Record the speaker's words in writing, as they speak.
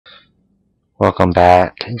Welcome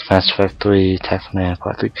back. It's Mass Effect 3, Techman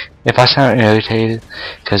Part 3. If I sound irritated,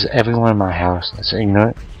 because everyone in my house is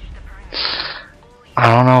ignorant,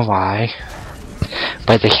 I don't know why,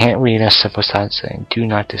 but they can't read a simple sign saying, do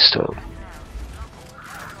not disturb.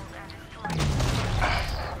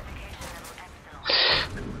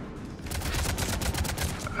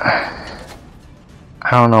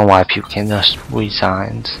 I don't know why people can't just read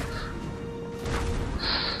signs.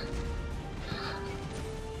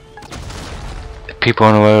 People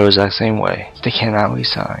on the road is the same way. They cannot read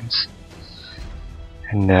signs.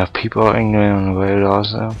 And people are ignorant on the road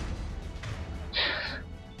also.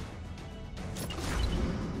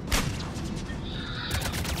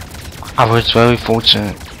 I was very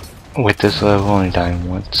fortunate with this level only dying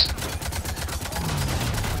once.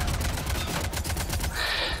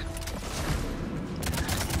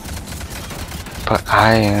 But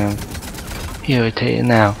I am irritated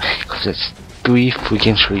now because it's 3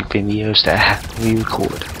 freaking straight videos that I have to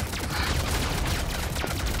re-record.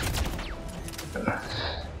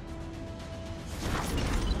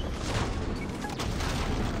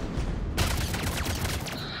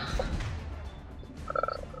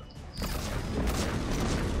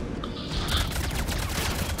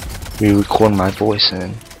 Re-record my voice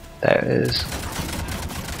in, that is.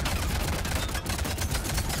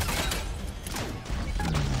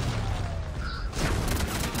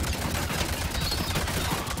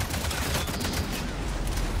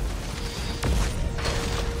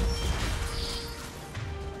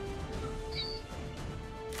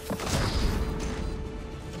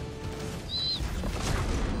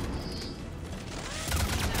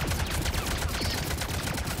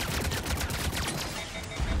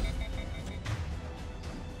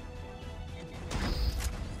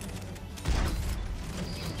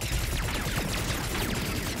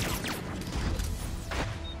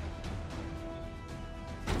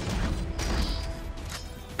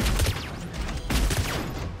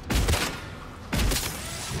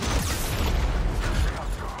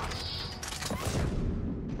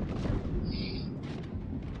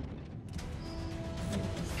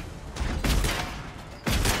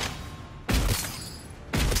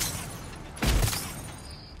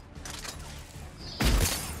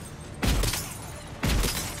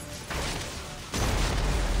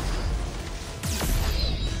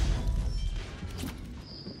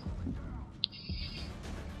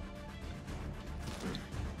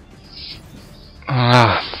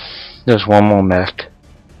 There's one more mech,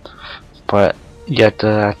 but you have to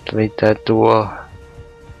activate that door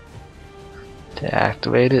to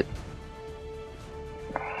activate it.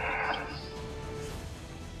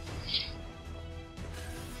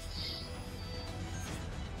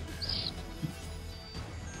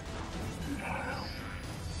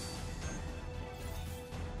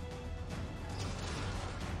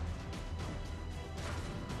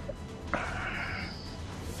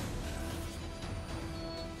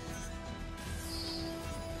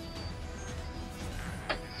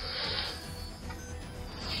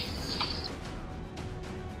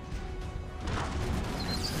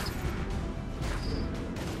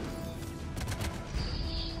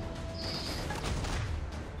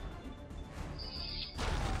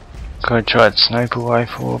 I tried sniper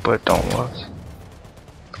rifle, but don't work.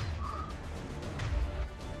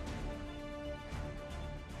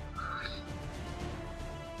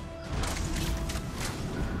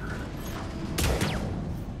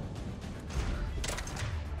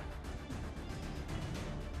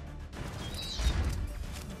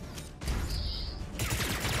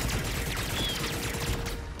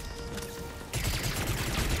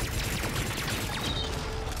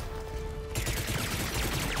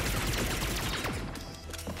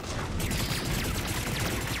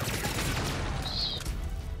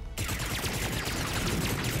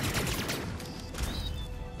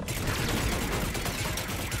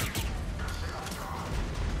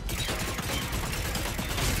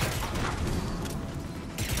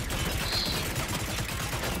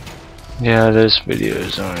 Yeah, this video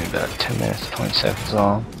is only about 10 minutes, 20 seconds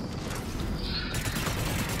long.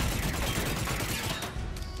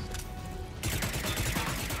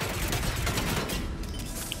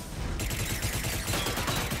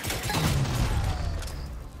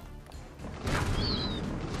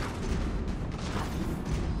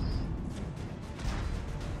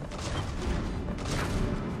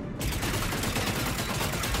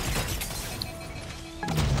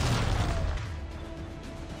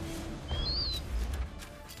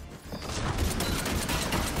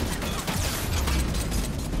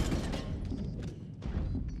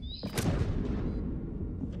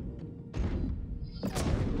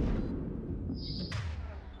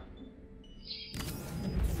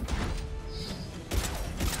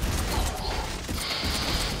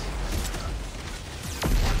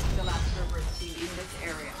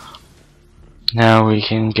 Now we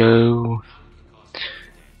can go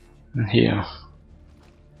here.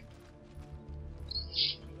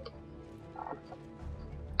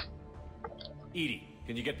 Edie,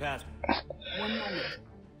 can you get past me? One moment.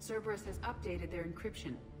 Cerberus has updated their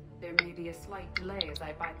encryption. There may be a slight delay as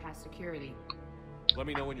I bypass security. Let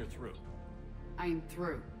me know when you're through. I am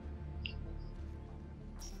through.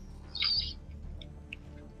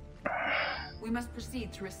 We must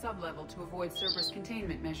proceed through a sublevel to avoid Cerberus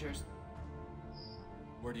containment measures.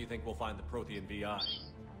 Where do you think we'll find the Prothean VI?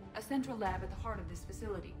 A central lab at the heart of this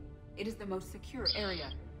facility. It is the most secure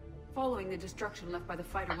area. Following the destruction left by the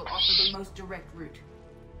fighter will offer the most direct route.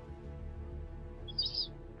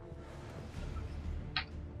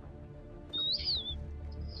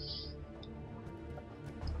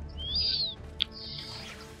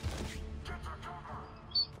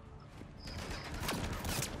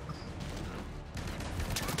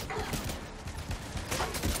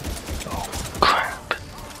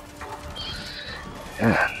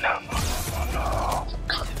 No.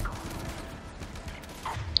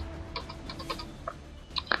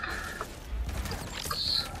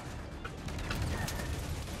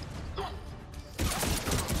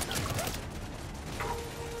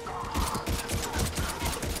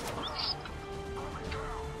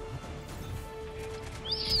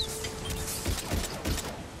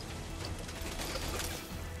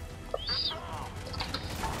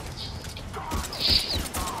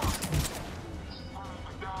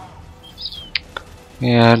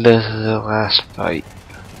 Yeah, this is the last fight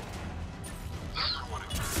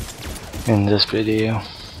in this video.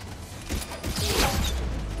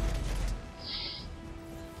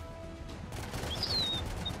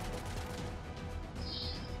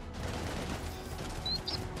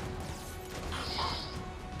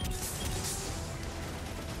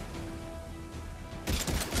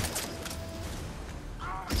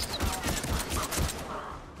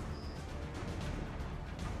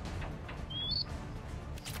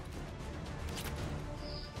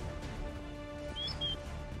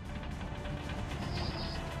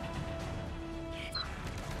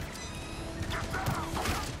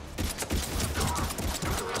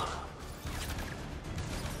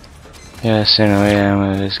 Yes, anyway,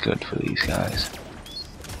 ammo is good for these guys.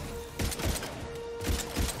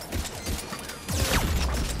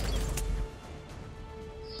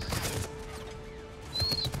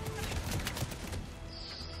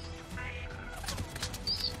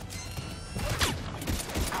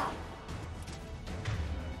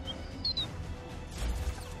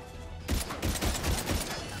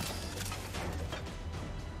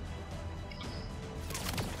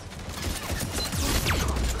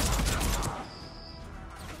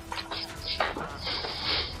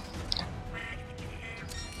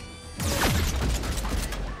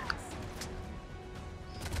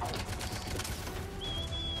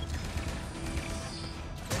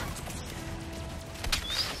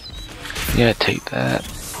 Yeah, take that.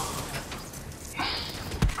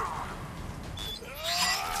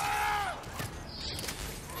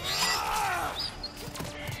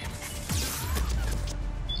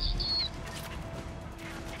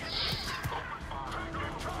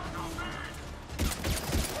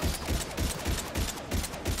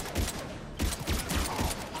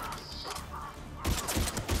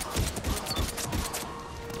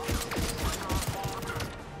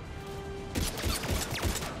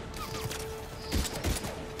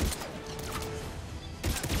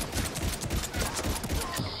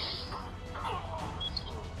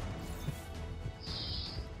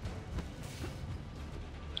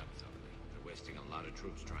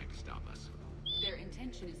 Troops trying to stop us. Their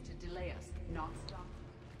intention is to delay us, not stop.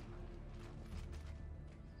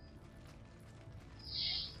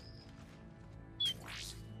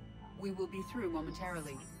 We will be through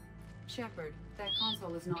momentarily. Shepard, that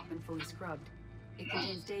console has not been fully scrubbed. It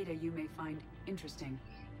contains data you may find interesting.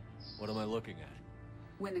 What am I looking at?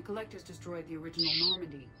 When the Collectors destroyed the original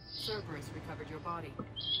Normandy, Cerberus recovered your body.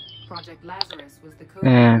 Project Lazarus was the code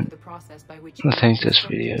for the process by which I think this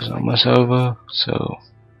video is almost over, so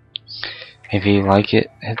if you like it,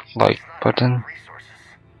 hit the like button.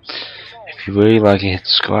 If you really like it, hit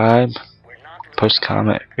subscribe, post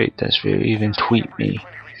comment, rate this video, even tweet me,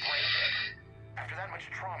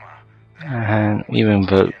 and even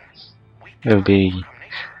vote. It'll be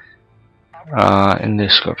in the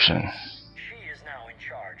description. She is now in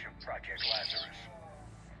charge of Project Lazarus.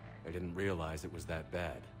 I didn't realize it was that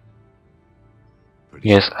bad.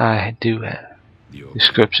 Yes, I do have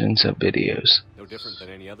descriptions of videos. No different than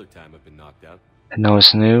any other time I've been knocked out. I know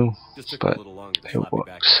it's new, Just took but a little longer to it slap me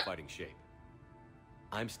back works. in fighting shape.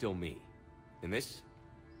 I'm still me. And this?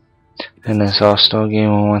 And it's all still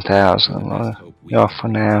Game 1000. Y'all for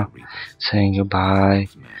now, saying goodbye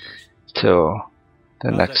till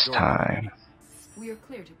the next time. We are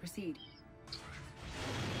clear to proceed.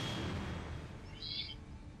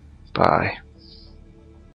 Bye.